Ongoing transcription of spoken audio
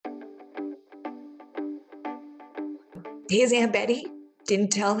his Aunt Betty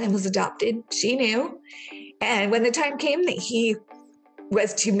didn't tell him was adopted. She knew. And when the time came that he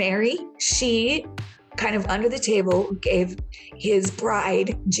was to marry, she kind of under the table gave his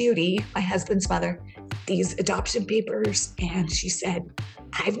bride, Judy, my husband's mother, these adoption papers. And she said,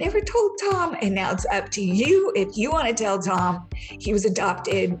 I've never told Tom, and now it's up to you if you want to tell Tom he was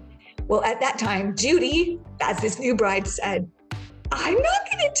adopted. Well, at that time, Judy, as this new bride, said, I'm not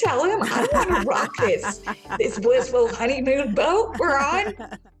going to tell him. I want to rock this blissful honeymoon boat we're on.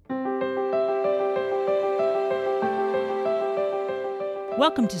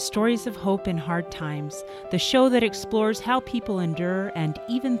 Welcome to Stories of Hope in Hard Times, the show that explores how people endure and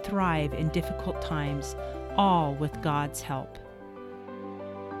even thrive in difficult times, all with God's help.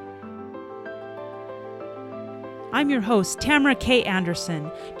 I'm your host, Tamara K.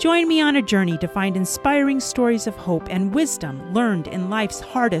 Anderson. Join me on a journey to find inspiring stories of hope and wisdom learned in life's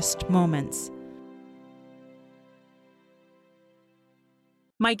hardest moments.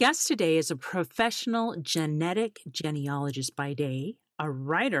 My guest today is a professional genetic genealogist by day, a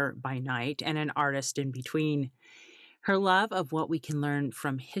writer by night, and an artist in between. Her love of what we can learn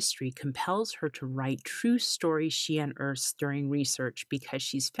from history compels her to write true stories she unearths during research because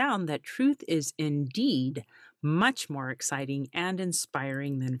she's found that truth is indeed much more exciting and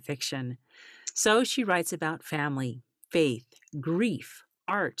inspiring than fiction. So she writes about family, faith, grief,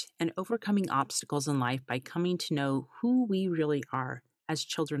 art, and overcoming obstacles in life by coming to know who we really are as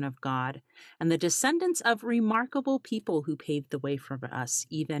children of God and the descendants of remarkable people who paved the way for us,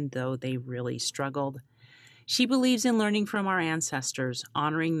 even though they really struggled. She believes in learning from our ancestors,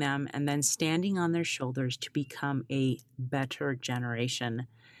 honoring them, and then standing on their shoulders to become a better generation.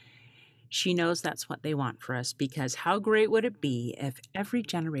 She knows that's what they want for us because how great would it be if every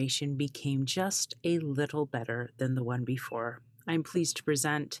generation became just a little better than the one before? I'm pleased to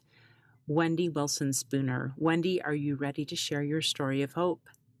present Wendy Wilson Spooner. Wendy, are you ready to share your story of hope?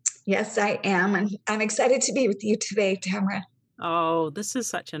 Yes, I am. And I'm excited to be with you today, Tamara. Oh, this is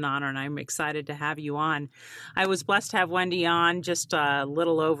such an honor, and I'm excited to have you on. I was blessed to have Wendy on just a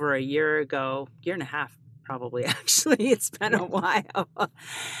little over a year ago, year and a half, probably, actually. It's been a while.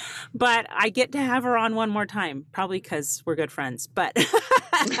 But I get to have her on one more time, probably because we're good friends. But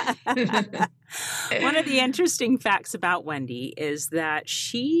one of the interesting facts about Wendy is that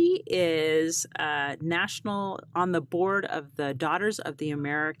she is national on the board of the Daughters of the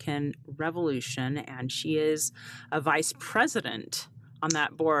American Revolution, and she is a vice president on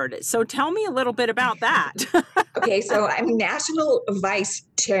that board. So tell me a little bit about that. Okay, so I'm national vice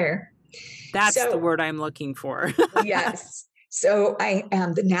chair. That's the word I'm looking for. Yes. So I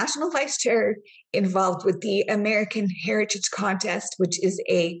am the national vice chair involved with the American Heritage Contest, which is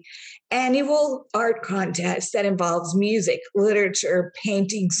a annual art contest that involves music, literature,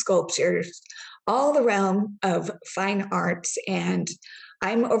 painting, sculptures, all the realm of fine arts. And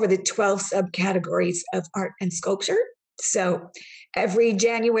I'm over the 12 subcategories of art and sculpture. So every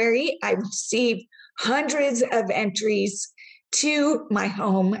January, I receive hundreds of entries to my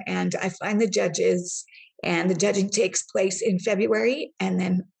home, and I find the judges. And the judging takes place in February, and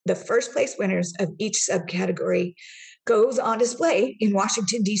then the first place winners of each subcategory goes on display in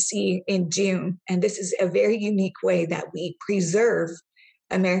Washington, D.C. in June. And this is a very unique way that we preserve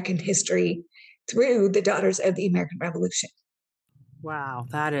American history through the Daughters of the American Revolution. Wow,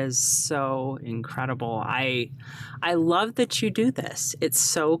 that is so incredible. I love that you do this. It's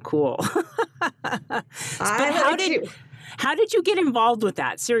so cool. How did you get involved with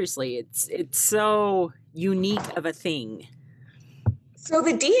that? Seriously, it's so unique of a thing. So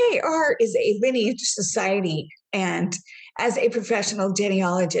the DAR is a lineage society, and as a professional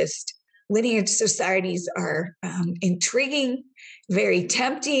genealogist, lineage societies are intriguing, very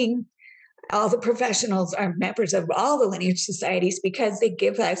tempting. All the professionals are members of all the lineage societies because they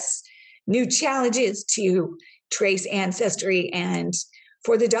give us new challenges to trace ancestry. And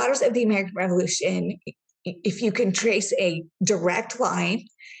for the Daughters of the American Revolution, if you can trace a direct line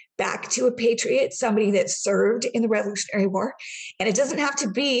back to a patriot, somebody that served in the Revolutionary War, and it doesn't have to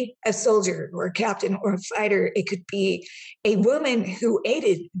be a soldier or a captain or a fighter. It could be a woman who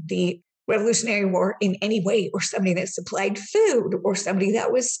aided the Revolutionary War in any way, or somebody that supplied food, or somebody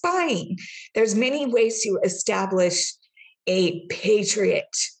that was spying. There's many ways to establish a patriot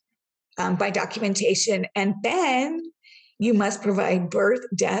by documentation. And then you must provide birth,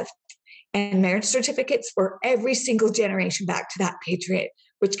 death, and marriage certificates for every single generation back to that patriot,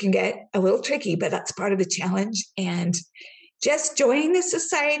 which can get a little tricky, but that's part of the challenge. And just joining the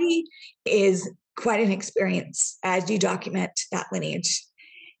society is quite an experience as you document that lineage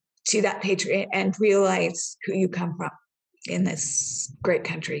to that patriot and realize who you come from in this great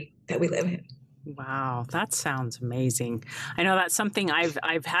country that we live in. Wow, that sounds amazing. I know that's something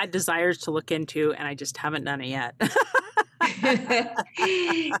I've had desires to look into, and I just haven't done it yet.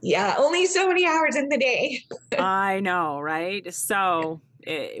 Yeah, only so many hours in the day. I know, right? So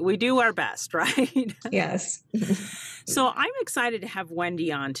we do our best, right? Yes. So I'm excited to have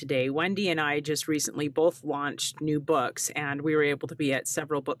Wendy on today. Wendy and I just recently both launched new books, and we were able to be at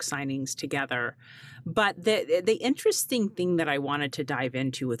several book signings together. But the interesting thing that I wanted to dive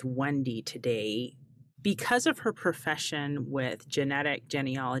into with Wendy today, because of her profession with genetic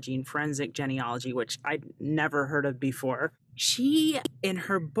genealogy and forensic genealogy, which I'd never heard of before, she, in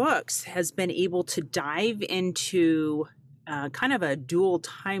her books, has been able to dive into kind of a dual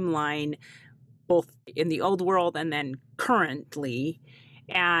timeline, both in the old world and then currently.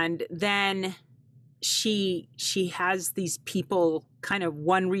 And then she has these people kind of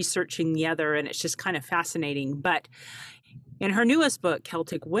one researching the other, and it's just kind of fascinating. But in her newest book,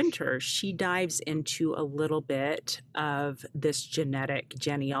 Celtic Winter, she dives into a little bit of this genetic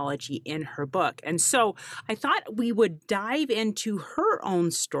genealogy in her book. And so I thought we would dive into her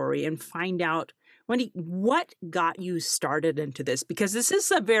own story and find out, Wendy, what got you started into this? Because this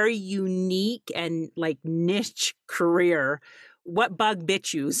is a very unique and like niche career. What bug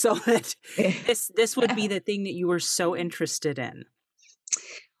bit you so that this would be the thing that you were so interested in?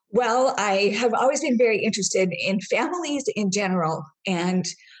 Well, I have always been very interested in families in general. And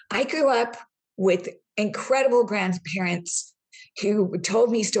I grew up with incredible grandparents who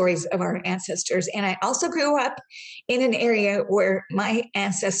told me stories of our ancestors. And I also grew up in an area where my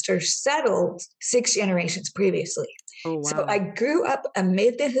ancestors settled 6 generations previously. Oh, So wow. I grew up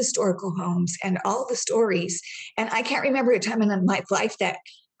amid the historical homes and all the stories. And I can't remember a time in my life that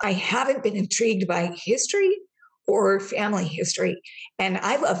I haven't been intrigued by history or family history. And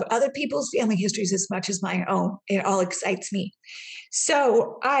I love other people's family histories as much as my own. It all excites me.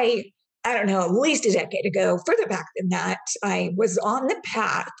 So I don't know, at least a decade ago, further back than that, I was on the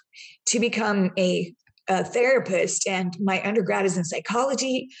path to become a therapist, and my undergrad is in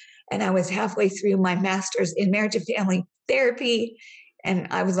psychology. And I was halfway through my master's in marriage and family therapy. And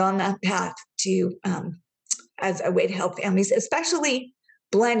I was on that path to, as a way to help families, especially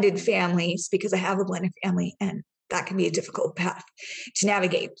blended families, because I have a blended family and that can be a difficult path to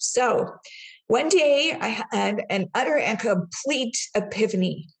navigate. So one day I had an utter and complete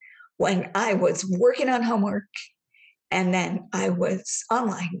epiphany when I was working on homework, and then I was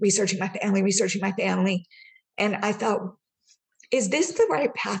online researching my family. And I thought, is this the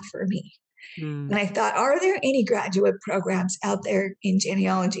right path for me? Mm. And I thought, are there any graduate programs out there in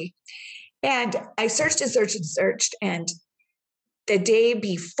genealogy? And I searched and searched and searched. And the day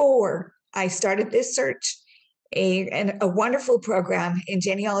before I started this search, a wonderful program in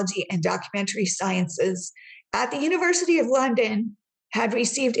genealogy and documentary sciences at the University of London had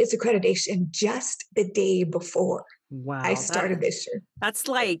received its accreditation just the day before I Wow. started this year. That's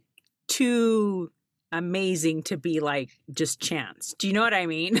like too amazing to be like just chance. Do you know what I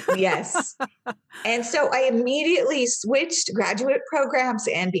mean? Yes. And so I immediately switched graduate programs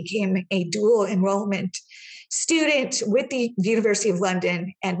and became a dual enrollment student with the University of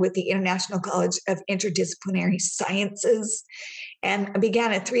London and with the International College of Interdisciplinary Sciences, and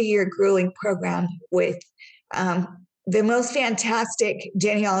began a 3-year grueling program with the most fantastic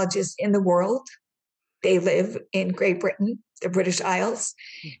genealogists in the world. They live in Great Britain, the British Isles.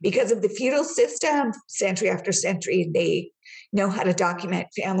 Because of the feudal system, century after century, they know how to document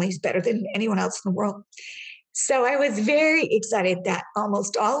families better than anyone else in the world. So I was very excited that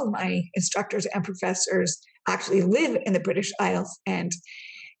almost all of my instructors and professors actually live in the British Isles. And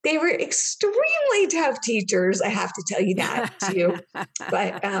they were extremely tough teachers, I have to tell you that too.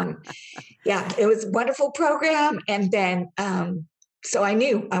 But yeah, it was a wonderful program. And then, so I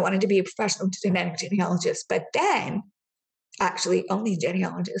knew I wanted to be a professional genetic genealogist, but then actually only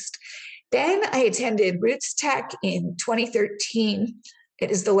genealogist. Then I attended Roots Tech in 2013. It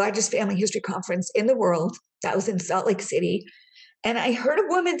is the largest family history conference in the world. That was in Salt Lake City. And I heard a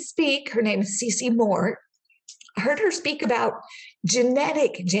woman speak. Her name is Cece Moore. I heard her speak about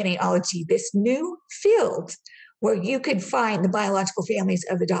genetic genealogy, this new field where you could find the biological families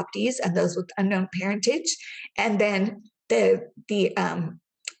of adoptees and those with unknown parentage, and then the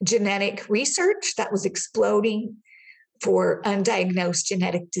genetic research that was exploding for undiagnosed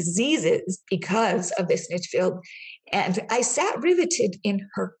genetic diseases because of this niche field. And I sat riveted in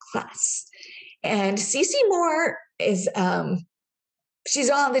her class. And Cece Moore is, she's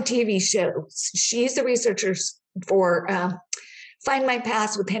on the TV shows. She's the researcher for Find My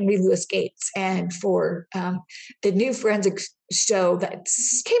Past with Henry Louis Gates, and for the new forensic show that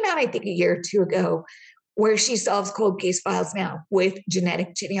came out, I think, a year or two ago, where she solves cold case files now with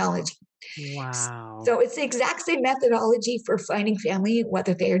genetic genealogy. Wow. So it's the exact same methodology for finding family,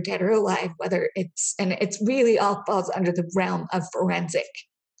 whether they are dead or alive, and it's really all falls under the realm of forensic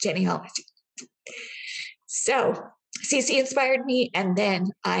genealogy. So CC inspired me, and then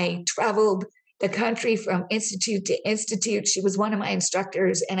I traveled the country from institute to institute. She was one of my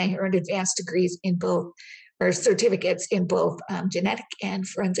instructors, and I earned advanced degrees in both, or certificates in both genetic and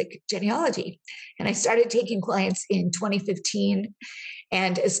forensic genealogy. And I started taking clients in 2015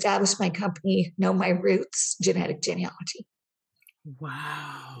 and established my company, Know My Roots Genetic Genealogy.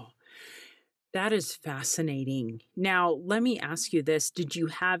 Wow. That is fascinating. Now, let me ask you this. Did you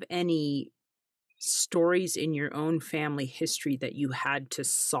have any stories in your own family history that you had to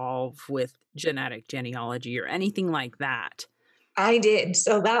solve with genetic genealogy or anything like that? I did.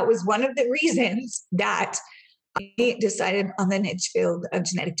 So that was one of the reasons that I decided on the niche field of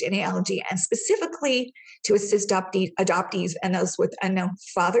genetic genealogy, and specifically to assist adoptees and those with unknown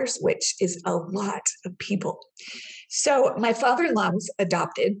fathers, which is a lot of people. So my father-in-law was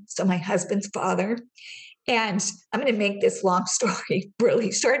adopted, so my husband's father. And I'm going to make this long story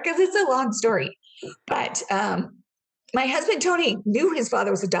really short because it's a long story. But my husband, Tony, knew his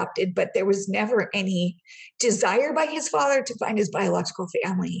father was adopted, but there was never any desire by his father to find his biological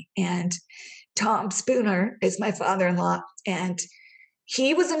family. And Tom Spooner is my father-in-law, and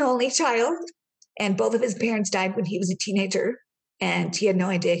he was an only child, and both of his parents died when he was a teenager, and he had no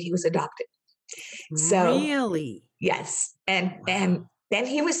idea he was adopted. So Really? yes, and Wow. then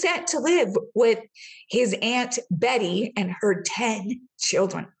he was sent to live with his aunt Betty and her 10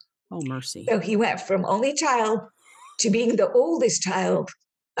 children. Oh, mercy. So he went from only child to being the oldest child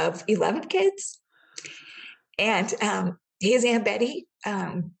of 11 kids. And his aunt Betty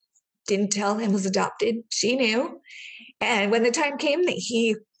didn't tell him was adopted. She knew. And when the time came that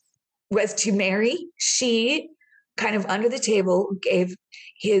he was to marry, she kind of under the table gave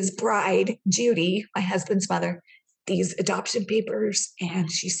his bride, Judy, my husband's mother, these adoption papers.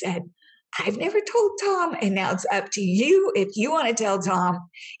 And she said, I've never told Tom, and now it's up to you if you want to tell Tom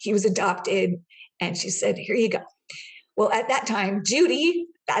he was adopted. And she said, here you go. Well, at that time, Judy,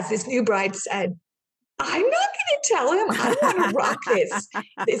 as this new bride, said, I'm not going to tell him. I want to rock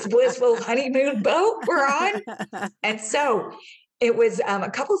this blissful honeymoon boat we're on. And so it was a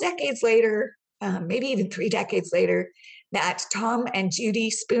couple decades later, maybe even 3 decades later, that Tom and Judy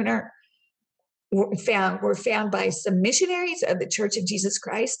Spooner were found by some missionaries of the Church of Jesus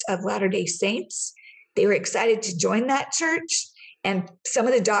Christ of Latter-day Saints. They were excited to join that church. And some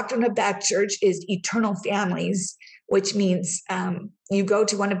of the doctrine of that church is eternal families, which means you go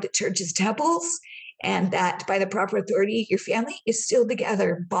to one of the church's temples, and that by the proper authority, your family is still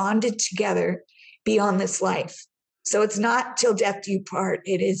together, bonded together beyond this life. So it's not till death do you part,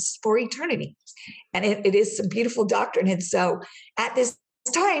 it is for eternity. And it is some beautiful doctrine. And so at this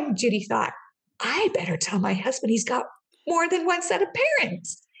time, Judy thought, I better tell my husband he's got more than one set of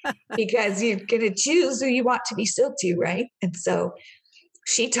parents, because you're going to choose who you want to be sealed to, right? And so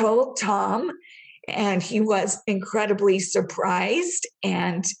she told Tom, and he was incredibly surprised.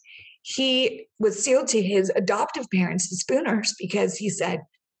 And he was sealed to his adoptive parents, the Spooners, because he said,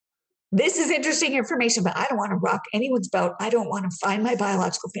 this is interesting information, but I don't want to rock anyone's boat. I don't want to find my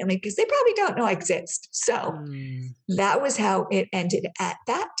biological family because they probably don't know I exist. So that was how it ended at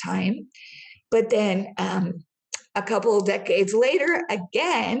that time. But then a couple of decades later,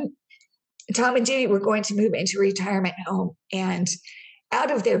 again, Tom and Judy were going to move into a retirement home. And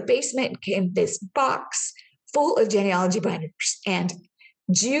out of their basement came this box full of genealogy binders. And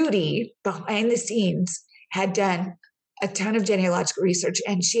Judy, behind the scenes, had done a ton of genealogical research,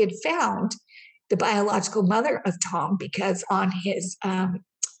 and she had found the biological mother of Tom, because on his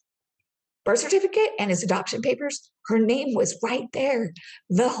birth certificate and his adoption papers, her name was right there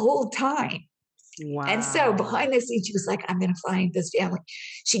the whole time. Wow. And so behind the scenes, she was like, I'm going to find this family.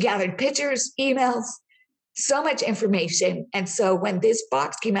 She gathered pictures, emails, so much information. And so when this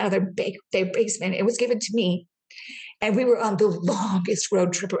box came out of their basement, it was given to me. And we were on the longest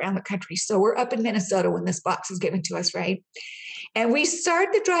road trip around the country. So we're up in Minnesota when this box was given to us, right? And we start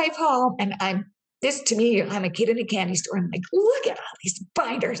the drive home, and I'm a kid in a candy store. I'm like, look at all these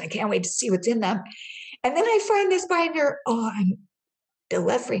binders. I can't wait to see what's in them. And then I find this binder on the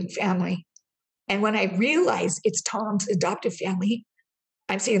Leffering family. And when I realize it's Tom's adoptive family,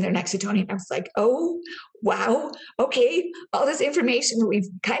 I'm sitting there next to Tony, and I was like, oh, wow. Okay. All this information that we've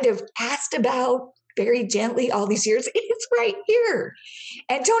kind of asked about very gently all these years, it's right here.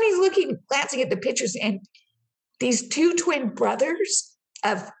 And Tony's glancing at the pictures, and these 2 twin brothers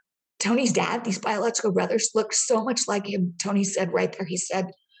of Tony's dad, these biological brothers, look so much like him. Tony said right there, he said,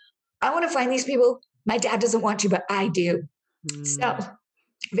 I want to find these people. My dad doesn't want you, but I do. So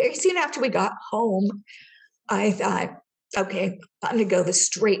very soon after we got home, I thought, okay, I'm going to go the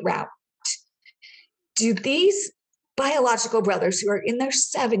straight route. Do these biological brothers who are in their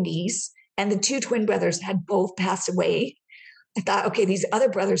 70s, and the two twin brothers had both passed away, I thought, okay, these other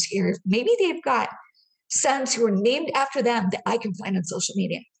brothers here, maybe they've got sons who are named after them that I can find on social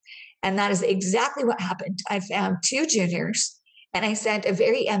media. And that is exactly what happened. I found two juniors, and I sent a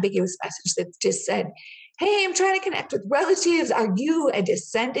very ambiguous message that just said, hey, I'm trying to connect with relatives. Are you a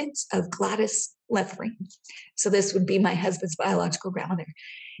descendant of Gladys Lethring? So this would be my husband's biological grandmother.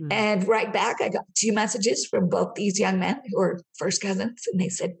 Mm-hmm. And right back, I got two messages from both these young men who are first cousins. And they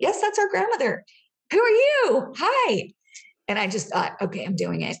said, yes, that's our grandmother. Who are you? Hi. And I just thought, okay, I'm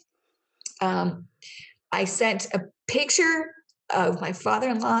doing it. I sent a picture of my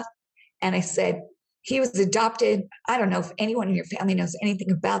father-in-law, and I said, he was adopted. I don't know if anyone in your family knows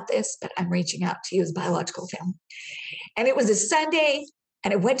anything about this, but I'm reaching out to you as biological family. And it was a Sunday,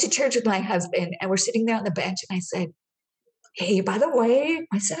 and I went to church with my husband, and we're sitting there on the bench, and I said, hey, by the way,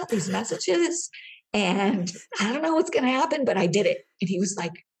 I sent out these messages, and I don't know what's going to happen, but I did it. And he was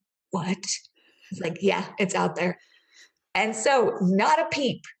like, what? I was like, yeah, it's out there. And so not a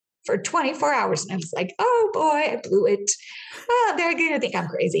peep for 24 hours. And I was like, oh boy, I blew it. Oh, they're going to think I'm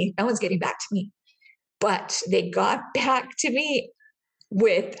crazy. No one's getting back to me. But they got back to me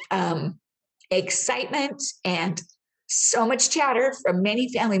with excitement and so much chatter from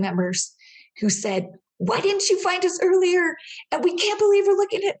many family members who said, why didn't you find us earlier? And we can't believe we're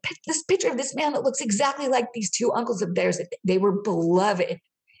looking at this picture of this man that looks exactly like these two uncles of theirs. They were beloved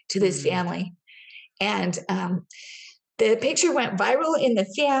to this family. And the picture went viral in the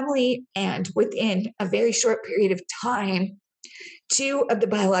family, and within a very short period of time, two of the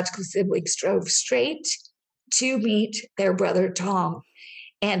biological siblings drove straight to meet their brother, Tom.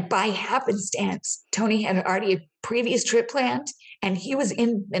 And by happenstance, Tony had already a previous trip planned, and he was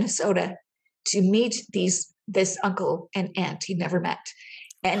in Minnesota to meet this uncle and aunt he'd never met.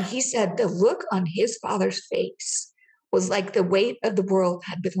 And he said the look on his father's face was like the weight of the world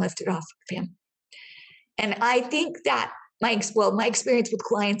had been lifted off of him. And I think that my experience with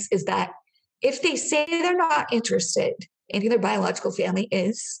clients is that if they say they're not interested in who their biological family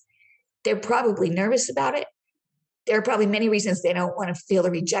is, they're probably nervous about it. There are probably many reasons they don't want to feel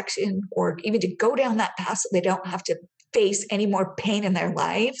the rejection or even to go down that path so they don't have to face any more pain in their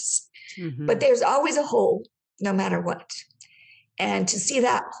lives. Mm-hmm. But there's always a hole, no matter what. And to see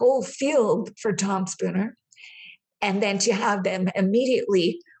that hole filled for Tom Spooner, and then to have them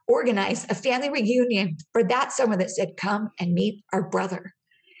immediately organize a family reunion for that summer that said, come and meet our brother.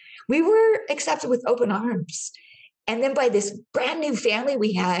 We were accepted with open arms. And then by this brand new family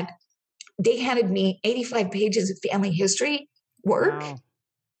we had, they handed me 85 pages of family history work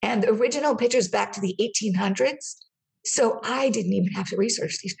and original pictures back to the 1800s. So I didn't even have to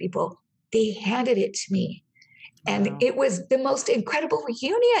research these people. They handed it to me. And it was the most incredible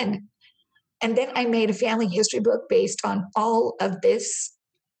reunion. And then I made a family history book based on all of this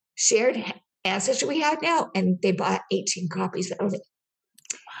shared ancestry we had now. And they bought 18 copies of it.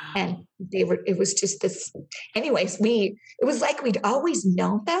 Wow. And it was just this, anyways, it was like we'd always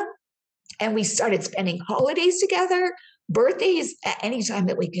known them. And we started spending holidays together, birthdays at any time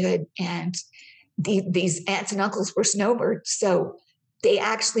that we could. And these aunts and uncles were snowbirds. So they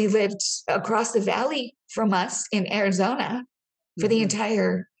actually lived across the valley from us in Arizona for the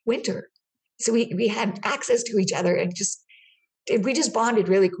entire winter. So we had access to each other and we just bonded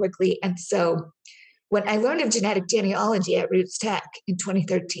really quickly. And so when I learned of genetic genealogy at Roots Tech in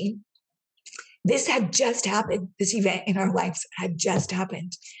 2013, this had just happened. This event in our lives had just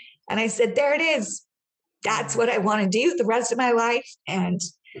happened. And I said, there it is. That's what I want to do the rest of my life. And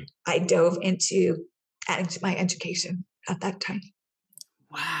I dove into adding to my education at that time.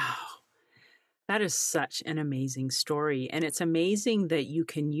 Wow. That is such an amazing story. And it's amazing that you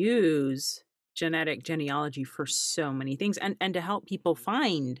can use genetic genealogy for so many things and to help people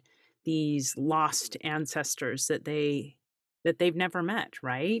find these lost ancestors that they've never met,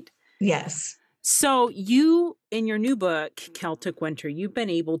 right? Yes. So you, in your new book, Celtic Winter, you've been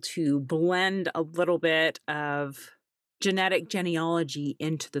able to blend a little bit of genetic genealogy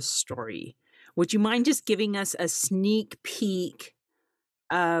into the story. Would you mind just giving us a sneak peek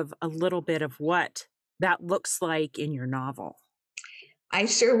of a little bit of what that looks like in your novel? I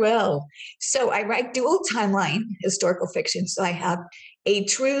sure will. So I write dual timeline historical fiction. So I have a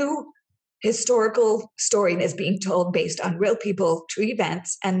true historical story that's being told based on real people, true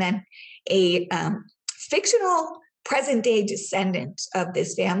events, and then a fictional present-day descendant of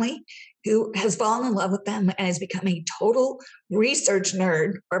this family who has fallen in love with them and has become a total research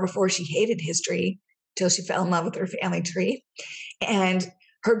nerd, or before she hated history till she fell in love with her family tree. And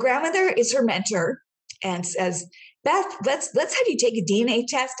Her grandmother is her mentor and says, Beth, let's have you take a DNA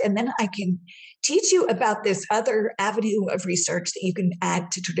test, and then I can teach you about this other avenue of research that you can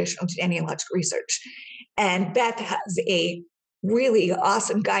add to traditional genealogical research. And Beth has a really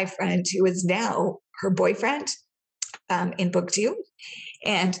awesome guy friend who is now her boyfriend in book 2.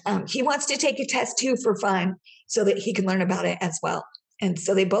 And he wants to take a test too for fun so that he can learn about it as well. And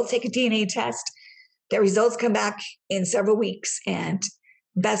so they both take a DNA test. Their results come back in several weeks, and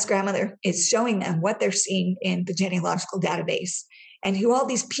Beth's grandmother is showing them what they're seeing in the genealogical database and who all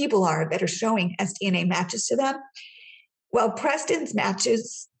these people are that are showing as DNA matches to them. Well, Preston's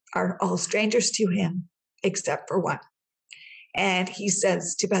matches are all strangers to him, except for one. And he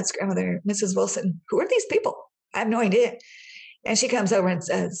says to Beth's grandmother, Mrs. Wilson, who are these people? I have no idea. And she comes over and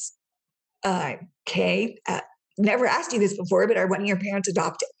says, Kay, never asked you this before, but are one of your parents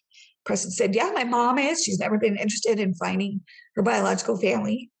adopted? Preston said, yeah, my mom is. She's never been interested in finding her biological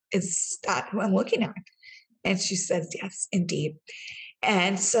family. Is that who I'm looking at? And she says, yes, indeed.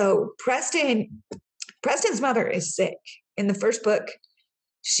 And so Preston's mother is sick. In the first book,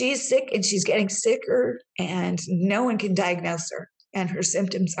 she's sick and she's getting sicker, and no one can diagnose her. And her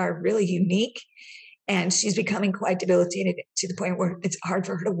symptoms are really unique. And she's becoming quite debilitated to the point where it's hard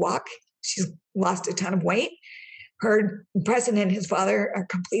for her to walk. She's lost a ton of weight. Preston and his father are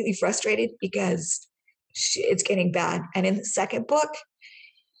completely frustrated because it's getting bad. And in the second book,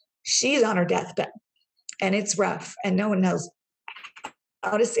 she's on her deathbed, and it's rough, and no one knows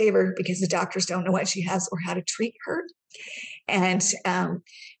how to save her because the doctors don't know what she has or how to treat her. And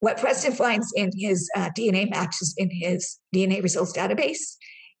what Preston finds in his DNA matches in his DNA results database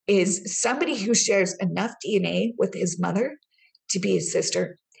is somebody who shares enough DNA with his mother to be his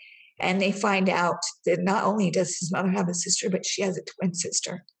sister. And they find out that not only does his mother have a sister, but she has a twin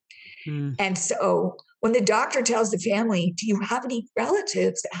sister. Mm. And so when the doctor tells the family, do you have any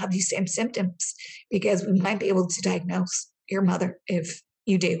relatives that have these same symptoms? Because we might be able to diagnose your mother if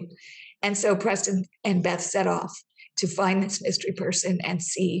you do. And so Preston and Beth set off to find this mystery person and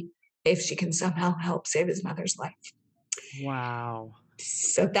see if she can somehow help save his mother's life. Wow.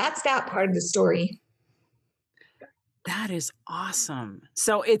 So that's that part of the story. That is awesome.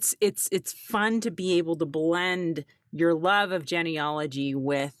 So it's fun to be able to blend your love of genealogy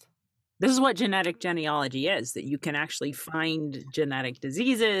with, this is what genetic genealogy is, that you can actually find genetic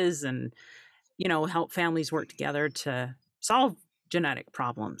diseases and, help families work together to solve genetic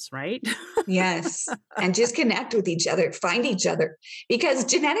problems, right? Yes. And just connect with each other, find each other, because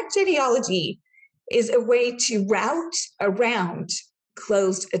genetic genealogy is a way to route around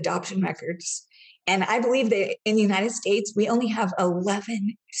closed adoption records. And I believe that in the United States, we only have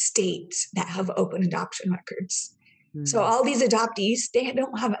 11 states that have open adoption records. Mm-hmm. So all these adoptees, they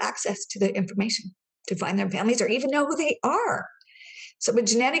don't have access to the information to find their families or even know who they are. So but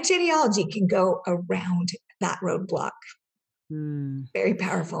genetic genealogy can go around that roadblock. Very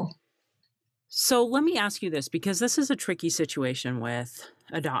powerful. So let me ask you this, because this is a tricky situation with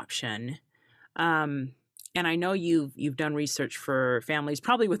adoption. And I know you've done research for families,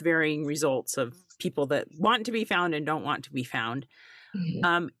 probably with varying results of people that want to be found and don't want to be found.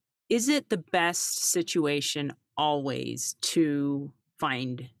 Mm-hmm. Is it the best situation always to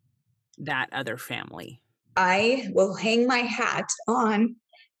find that other family? I will hang my hat on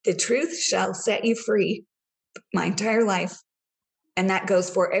the truth shall set you free my entire life. And that goes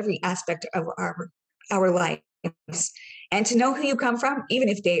for every aspect of our lives. And to know who you come from, even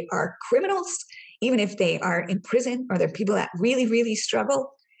if they are criminals, even if they are in prison or they're people that really, really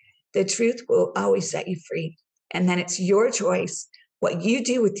struggle, the truth will always set you free. And then it's your choice what you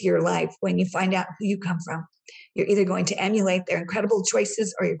do with your life when you find out who you come from. You're either going to emulate their incredible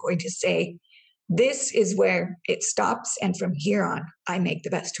choices, or you're going to say, this is where it stops. And from here on, I make the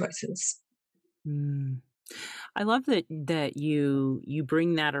best choices. I love that you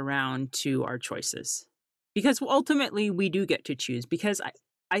bring that around to our choices, because ultimately we do get to choose, because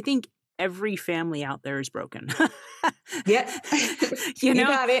I think every family out there is broken. Yeah. you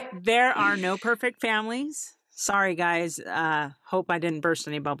got it. There are no perfect families. Sorry, guys. Hope I didn't burst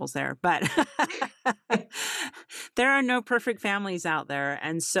any bubbles there, but there are no perfect families out there.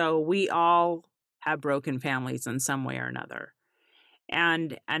 And so we all have broken families in some way or another.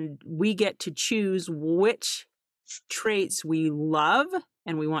 And we get to choose which traits we love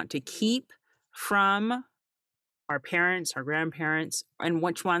and we want to keep from our parents, our grandparents, and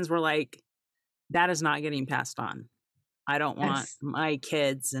which ones we're like, that is not getting passed on. I don't want my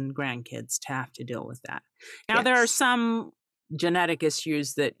kids and grandkids to have to deal with that. Now, there are some genetic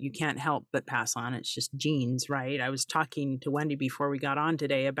issues that you can't help but pass on. It's just genes, right? I was talking to Wendy before we got on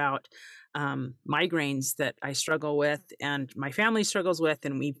today about migraines that I struggle with and my family struggles with.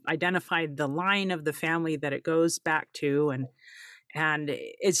 And we've identified the line of the family that it goes back to. And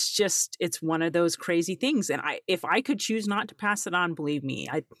it's one of those crazy things. And if I could choose not to pass it on, believe me,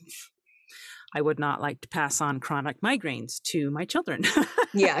 I would not like to pass on chronic migraines to my children.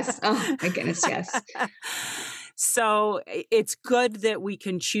 Yes. Oh my goodness. Yes. So it's good that we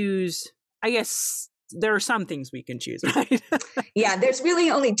can choose. I guess there are some things we can choose, right? Yeah. There's really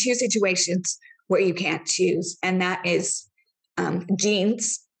only two situations where you can't choose. And that is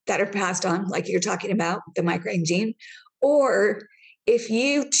genes that are passed on, like you're talking about, the migraine gene, or if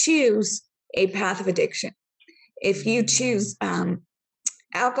you choose a path of addiction, if you choose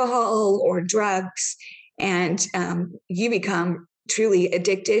alcohol or drugs and you become truly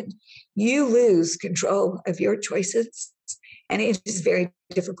addicted, you lose control of your choices. And it is very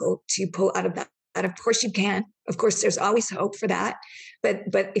difficult to pull out of that. Of course you can. Of course, there's always hope for that.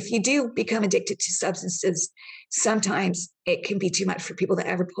 But if you do become addicted to substances, sometimes it can be too much for people to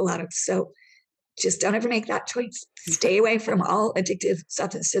ever pull out of. So just don't ever make that choice. Stay away from all addictive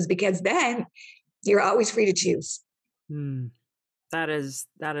substances, because then you're always free to choose. That is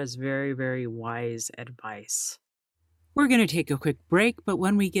very, very wise advice. We're going to take a quick break, but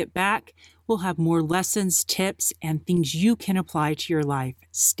when we get back, we'll have more lessons, tips, and things you can apply to your life.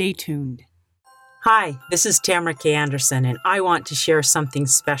 Stay tuned. Hi, this is Tamara K. Anderson, and I want to share something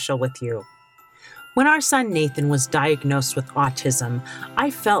special with you. When our son Nathan was diagnosed with autism,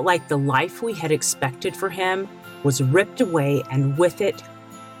 I felt like the life we had expected for him was ripped away, and with it,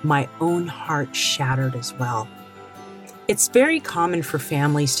 my own heart shattered as well. It's very common for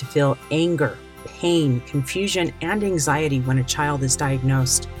families to feel anger, pain, confusion, and anxiety when a child is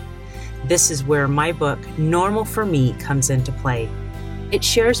diagnosed. This is where my book, Normal for Me, comes into play. It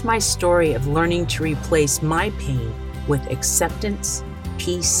shares my story of learning to replace my pain with acceptance,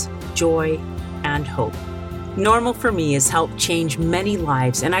 peace, joy, and hope. Normal for Me has helped change many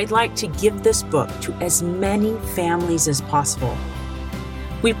lives, and I'd like to give this book to as many families as possible.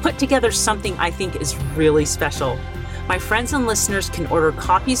 We've put together something I think is really special. My friends and listeners can order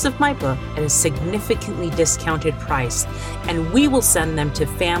copies of my book at a significantly discounted price, and we will send them to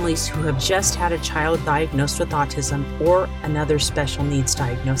families who have just had a child diagnosed with autism or another special needs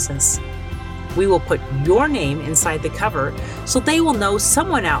diagnosis. We will put your name inside the cover so they will know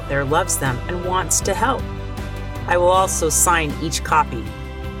someone out there loves them and wants to help. I will also sign each copy.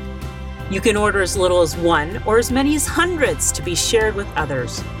 You can order as little as one or as many as hundreds to be shared with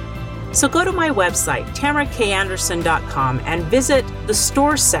others. So go to my website, TamaraKAnderson.com, and visit the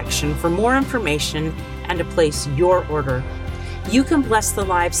store section for more information and to place your order. You can bless the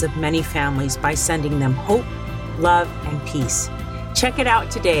lives of many families by sending them hope, love, and peace. Check it out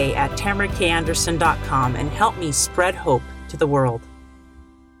today at TamaraKAnderson.com and help me spread hope to the world.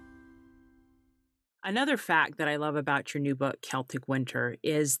 Another fact that I love about your new book, Celtic Winter,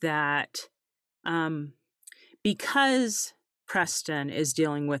 is that because Preston is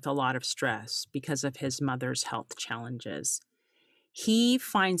dealing with a lot of stress because of his mother's health challenges, he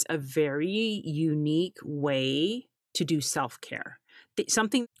finds a very unique way to do self-care,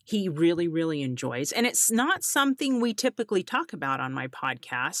 something he really, really enjoys. And it's not something we typically talk about on my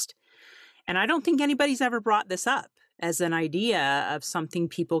podcast. And I don't think anybody's ever brought this up as an idea of something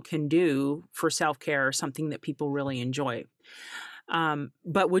people can do for self-care or something that people really enjoy.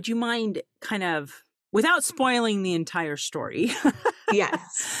 But would you mind kind of, without spoiling the entire story,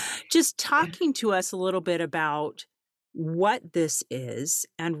 Yes, just talking to us a little bit about what this is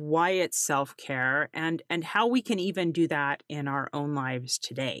and why it's self-care and how we can even do that in our own lives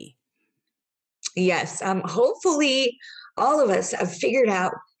today? yes. Hopefully, all of us have figured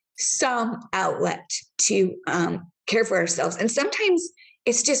out some outlet to care for ourselves. And sometimes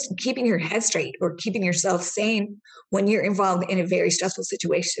it's just keeping your head straight or keeping yourself sane when you're involved in a very stressful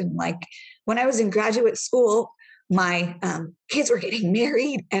situation. Like when I was in graduate school, my kids were getting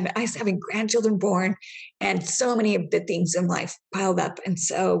married and I was having grandchildren born, and so many of the things in life piled up. And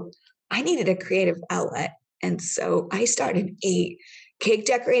so I needed a creative outlet. And so I started a cake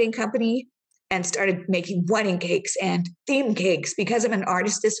decorating company and started making wedding cakes and theme cakes because I'm an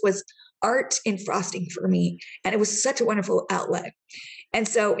artist. This was art in frosting for me. And it was such a wonderful outlet. And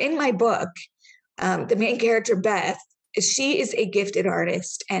so in my book, the main character, Beth, she is a gifted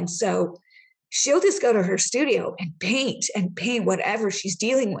artist. And so she'll just go to her studio and paint whatever she's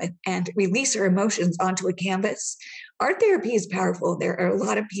dealing with and release her emotions onto a canvas. Art therapy is powerful. There are a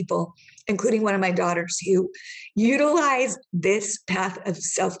lot of people, including one of my daughters, who utilize this path of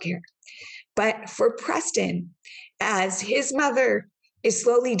self-care. But for Preston, as his mother is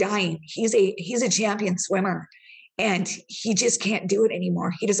slowly dying, he's a champion swimmer. And he just can't do it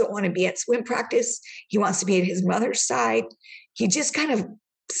anymore. He doesn't want to be at swim practice. He wants to be at his mother's side. He just kind of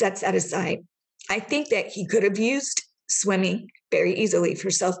sets that aside. I think that he could have used swimming very easily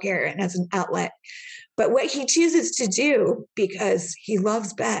for self-care and as an outlet. But what he chooses to do, because he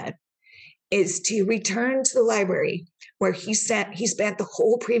loves Beth, is to return to the library where he spent the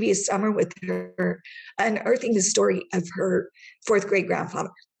whole previous summer with her, unearthing the story of her fourth great grandfather,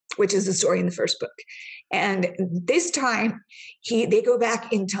 which is the story in the first book. And this time, they go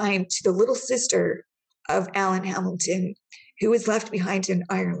back in time to the little sister of Alan Hamilton, who was left behind in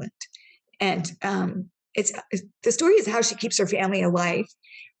Ireland. And it's the story is how she keeps her family alive,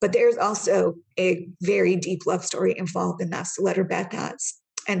 but there's also a very deep love story involved, and that's the letter Beth has.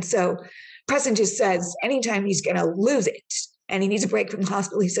 And so Preston just says anytime he's going to lose it and he needs a break from the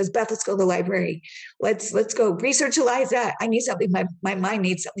hospital, he says, Beth, let's go to the library. Let's go research Eliza. I need something. My mind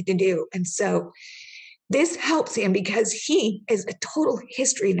needs something to do. And so this helps him because he is a total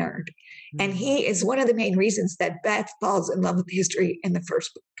history nerd. And he is one of the main reasons that Beth falls in love with history in the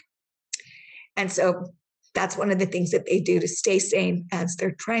first book. And so that's one of the things that they do to stay sane as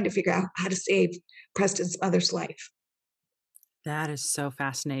they're trying to figure out how to save Preston's mother's life. That is so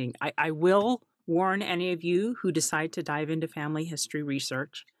fascinating. I will warn any of you who decide to dive into family history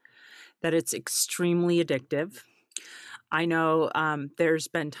research that it's extremely addictive. I know there's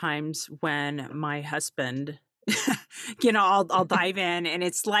been times when my husband, I'll dive in and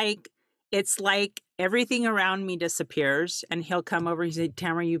it's like everything around me disappears, and he'll come over and say,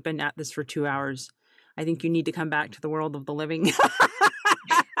 Tamara, you've been at this for 2 hours. I think you need to come back to the world of the living.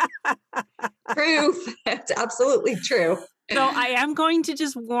 True. That's absolutely true. So I am going to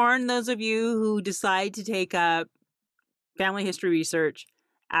just warn those of you who decide to take up family history research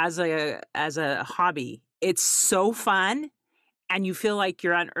as a hobby. It's so fun and you feel like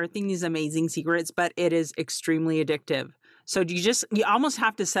you're unearthing these amazing secrets, but it is extremely addictive. So you almost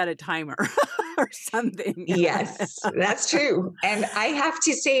have to set a timer or something. Yes, that's true. And I have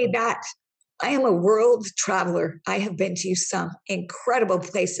to say that I am a world traveler. I have been to some incredible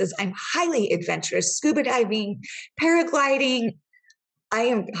places. I'm highly adventurous, scuba diving, paragliding. I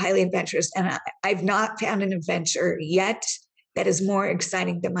am highly adventurous, and I've not found an adventure yet that is more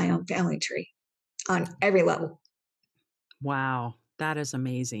exciting than my own family tree on every level. Wow, that is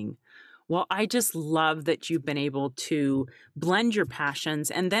amazing. Well, I just love that you've been able to blend your passions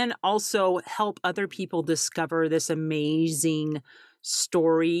and then also help other people discover this amazing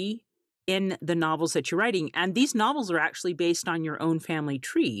story in the novels that you're writing. And these novels are actually based on your own family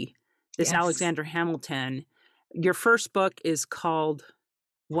tree, this Yes. Alexander Hamilton. Your first book is called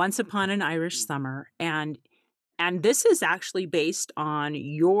Once Upon an Irish Summer. And this is actually based on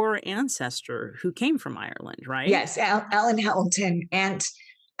your ancestor who came from Ireland, right? Yes, Alan Hamilton and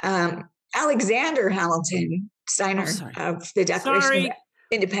Alexander Hamilton, signer of the Declaration of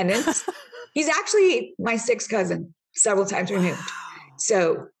Independence. He's actually my sixth cousin, several times removed. Wow.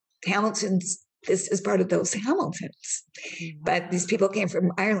 So Hamilton's, this is part of those Hamiltons. But these people came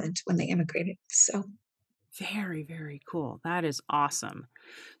from Ireland when they immigrated. So very, very cool. That is awesome.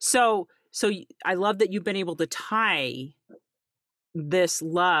 So I love that you've been able to tie this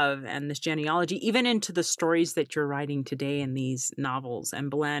love and this genealogy even into the stories that you're writing today in these novels, and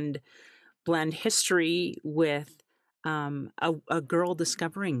blend history with a girl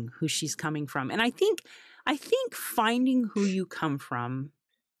discovering who she's coming from. And I think finding who you come from,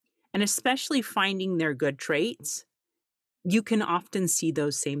 and especially finding their good traits, you can often see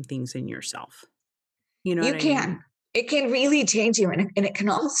those same things in yourself. You know, it can really change you, and it can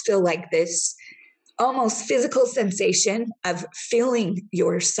almost feel like this almost physical sensation of feeling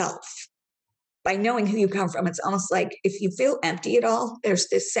yourself by knowing who you come from. It's almost like if you feel empty at all, there's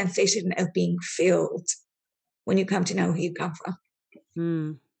this sensation of being filled when you come to know who you come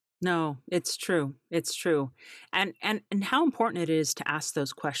from. No, it's true. It's true. And how important it is to ask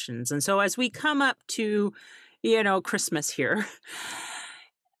those questions. And so as we come up to, Christmas here,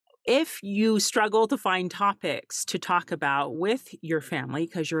 if you struggle to find topics to talk about with your family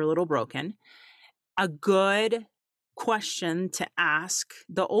because you're a little broken, a good question to ask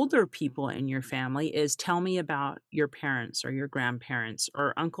the older people in your family is, tell me about your parents or your grandparents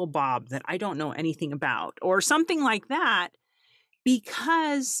or Uncle Bob that I don't know anything about, or something like that,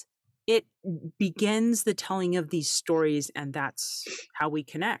 because it begins the telling of these stories, and that's how we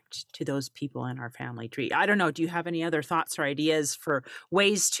connect to those people in our family tree. I don't know. Do you have any other thoughts or ideas for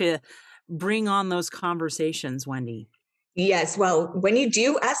ways to bring on those conversations, Wendy? Yes. Well, when you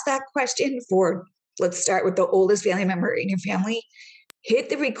do ask that question let's start with the oldest family member in your family, hit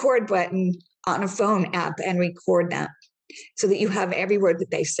the record button on a phone app and record them. so that you have every word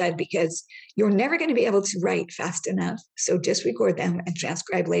that they said, because you're never going to be able to write fast enough. So just record them and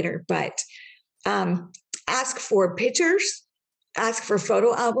transcribe later. But ask for pictures, ask for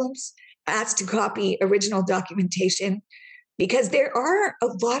photo albums, ask to copy original documentation, because there are a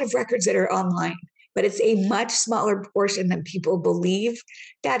lot of records that are online, but it's a much smaller portion than people believe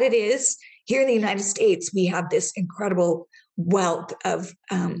that it is. Here in the United States, we have this incredible wealth of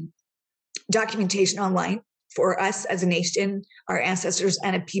documentation online for us as a nation, our ancestors,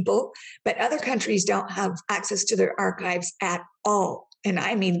 and a people, but other countries don't have access to their archives at all. And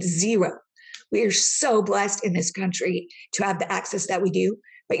I mean zero. We are so blessed in this country to have the access that we do,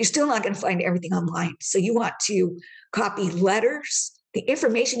 but you're still not going to find everything online. So you want to copy letters, the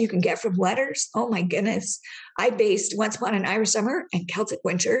information you can get from letters. Oh my goodness. I based Once Upon an Irish Summer and Celtic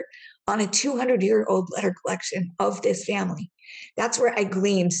Winter on a 200-year-old letter collection of this family. That's where I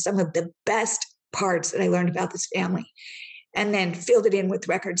gleaned some of the best parts that I learned about this family, and then filled it in with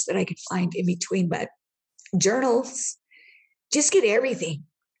records that I could find in between. But journals, just get everything,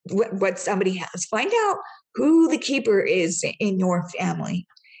 what somebody has. Find out who the keeper is in your family.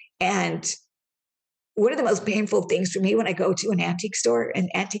 And one of the most painful things for me when I go to an antique store, and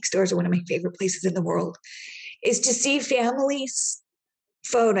antique stores are one of my favorite places in the world, is to see families'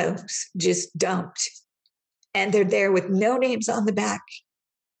 photos just dumped. And they're there with no names on the back.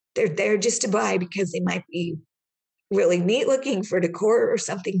 They're there just to buy because they might be really neat looking for decor or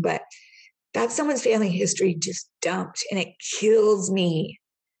something, but that's someone's family history just dumped. And it kills me,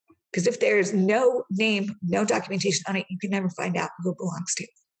 because if there's no name, no documentation on it, you can never find out who it belongs to.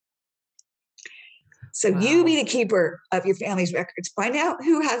 So you be the keeper of your family's records. Find out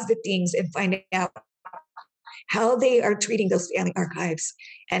who has the things and find out how they are treating those family archives,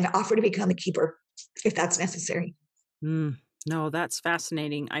 and offer to become the keeper if that's necessary. No, that's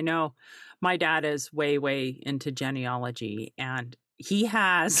fascinating. I know my dad is way, way into genealogy, and he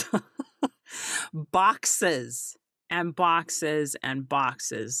has boxes and boxes and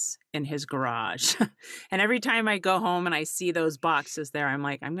boxes in his garage. And every time I go home and I see those boxes there, I'm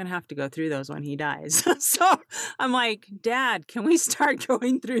like, I'm going to have to go through those when he dies. So I'm like, Dad, can we start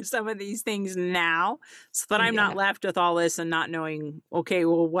going through some of these things now so that I'm not left with all this and not knowing, okay,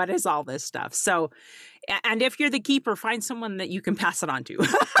 well, what is all this stuff? So, and if you're the keeper, find someone that you can pass it on to.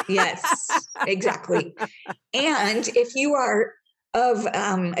 Yes, exactly. And if you are of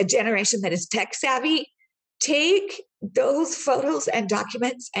a generation that is tech savvy, take those photos and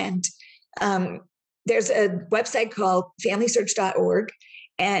documents, and there's a website called familysearch.org,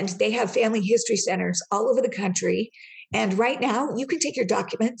 and they have family history centers all over the country. And right now you can take your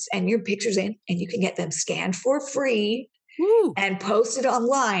documents and your pictures in, and you can get them scanned for free. Woo. And posted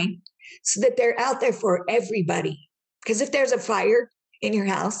online so that they're out there for everybody. Because if there's a fire in your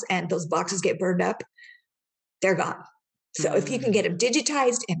house and those boxes get burned up, they're gone. So if you can get them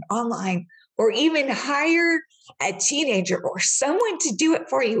digitized and online, or even hire a teenager or someone to do it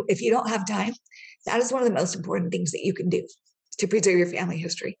for you if you don't have time, that is one of the most important things that you can do to preserve your family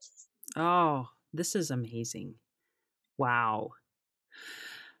history. Oh, this is amazing. Wow.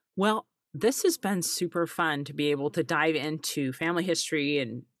 Well, this has been super fun to be able to dive into family history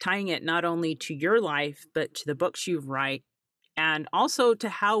and tying it not only to your life, but to the books you write, and also to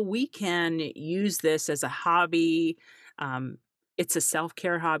how we can use this as a hobby. It's a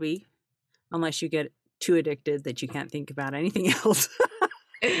self-care hobby, unless you get too addicted that you can't think about anything else.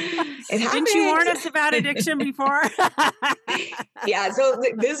 Didn't you warn us about addiction before? Yeah, so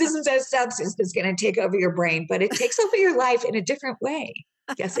this isn't a substance that's going to take over your brain, but it takes over your life in a different way.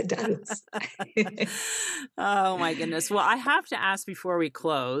 Yes, it does. Oh my goodness. Well, I have to ask before we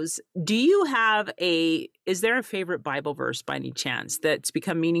close, is there a favorite Bible verse by any chance that's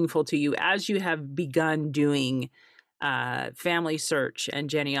become meaningful to you as you have begun doing family search and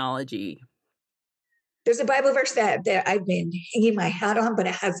genealogy? There's a Bible verse that I've been hanging my hat on, but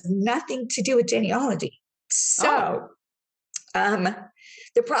it has nothing to do with genealogy. So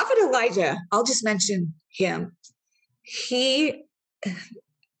the prophet Elijah, I'll just mention him. He's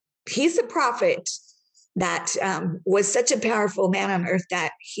a prophet that was such a powerful man on earth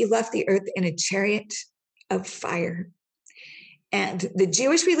that he left the earth in a chariot of fire. And the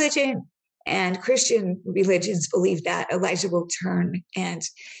Jewish religion and Christian religions believe that Elijah will turn, and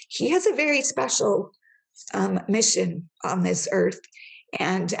he has a very special mission on this earth.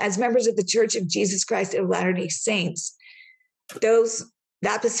 And as members of the Church of Jesus Christ of Latter-day Saints,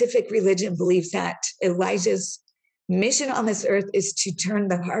 that Pacific religion believes that Elijah's mission on this earth is to turn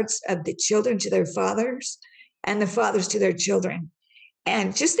the hearts of the children to their fathers and the fathers to their children.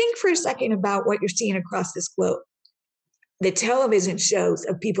 And just think for a second about what you're seeing across this globe. The television shows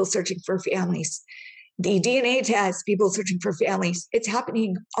of people searching for families, the DNA test, people searching for families, it's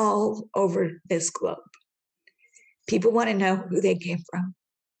happening all over this globe. People want to know who they came from.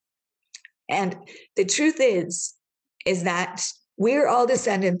 And the truth is that we're all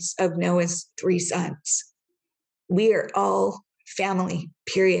descendants of Noah's 3 sons. We are all family,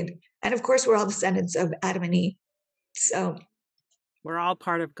 period. And of course, we're all descendants of Adam and Eve. So we're all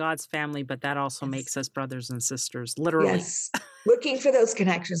part of God's family, but that also makes us brothers and sisters, literally. Yes. Looking for those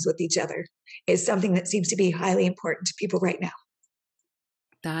connections with each other is something that seems to be highly important to people right now.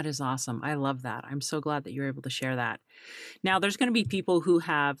 That is awesome. I love that. I'm so glad that you're able to share that. Now, there's going to be people who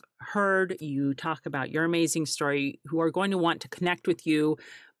have heard you talk about your amazing story who are going to want to connect with you,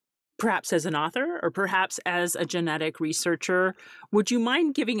 perhaps as an author or perhaps as a genetic researcher. Would you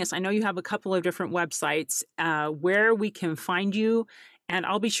mind giving us, I know you have a couple of different websites, where we can find you, and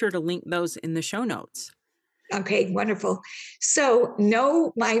I'll be sure to link those in the show notes. Okay, wonderful. So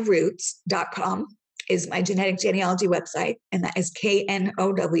knowmyroots.com is my genetic genealogy website, and that is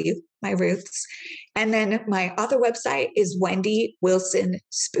KNOW, my roots. And then my author website is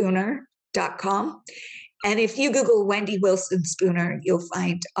wendywilsonspooner.com. And if you Google Wendy Wilson Spooner, you'll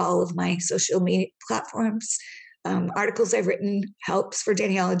find all of my social media platforms, articles I've written, helps for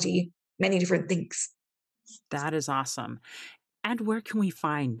genealogy, many different things. That is awesome. And where can we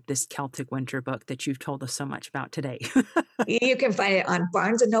find this Celtic Winter book that you've told us so much about today? You can find it on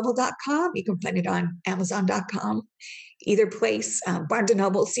barnesandnoble.com. You can find it on amazon.com. Either place. Barnes &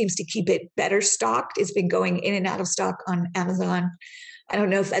 Noble seems to keep it better stocked. It's been going in and out of stock on Amazon. I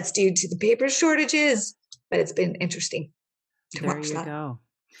don't know if that's due to the paper shortages, but it's been interesting to watch that. There you go.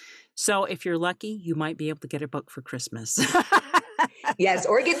 So if you're lucky, you might be able to get a book for Christmas. Yes,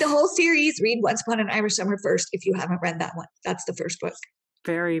 or get the whole series. Read Once Upon an Irish Summer first if you haven't read that one. That's the first book.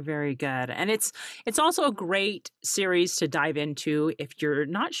 Very, very good. And it's also a great series to dive into if you're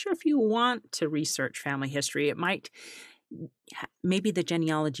not sure if you want to research family history. It might, maybe the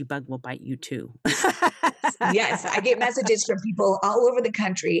genealogy bug will bite you too. Yes, I get messages from people all over the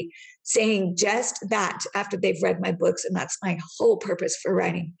country saying just that after they've read my books. And that's my whole purpose for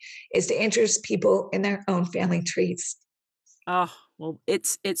writing, is to interest people in their own family trees. Oh, well,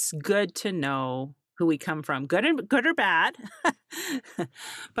 it's good to know who we come from, good or bad,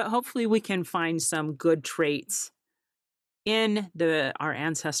 but hopefully we can find some good traits in our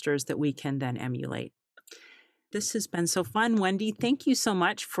ancestors that we can then emulate. This has been so fun, Wendy. Thank you so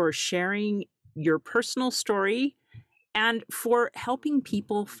much for sharing your personal story and for helping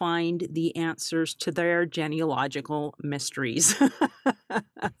people find the answers to their genealogical mysteries.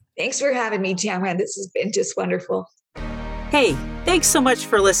 Thanks for having me, Tamara. This has been just wonderful. Hey, thanks so much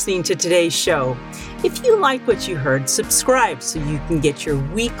for listening to today's show. If you like what you heard, subscribe so you can get your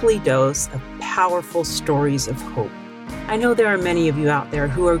weekly dose of powerful stories of hope. I know there are many of you out there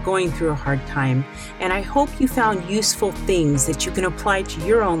who are going through a hard time, and I hope you found useful things that you can apply to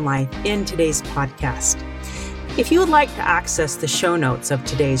your own life in today's podcast. If you would like to access the show notes of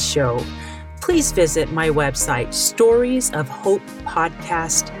today's show, please visit my website,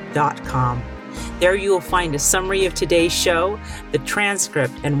 storiesofhopepodcast.com. There you will find a summary of today's show, the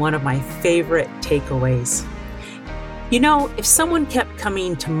transcript, and one of my favorite takeaways. You know, if someone kept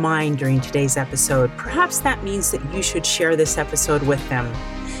coming to mind during today's episode, perhaps that means that you should share this episode with them.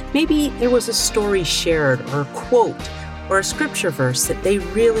 Maybe there was a story shared or a quote or a scripture verse that they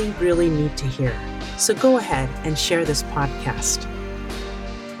really, really need to hear. So go ahead and share this podcast.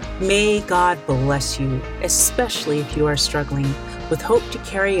 May God bless you, especially if you are struggling, with hope to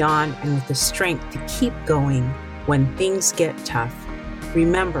carry on and with the strength to keep going when things get tough.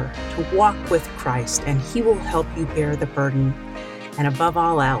 Remember to walk with Christ, and He will help you bear the burden. And above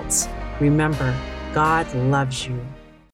all else, remember, God loves you.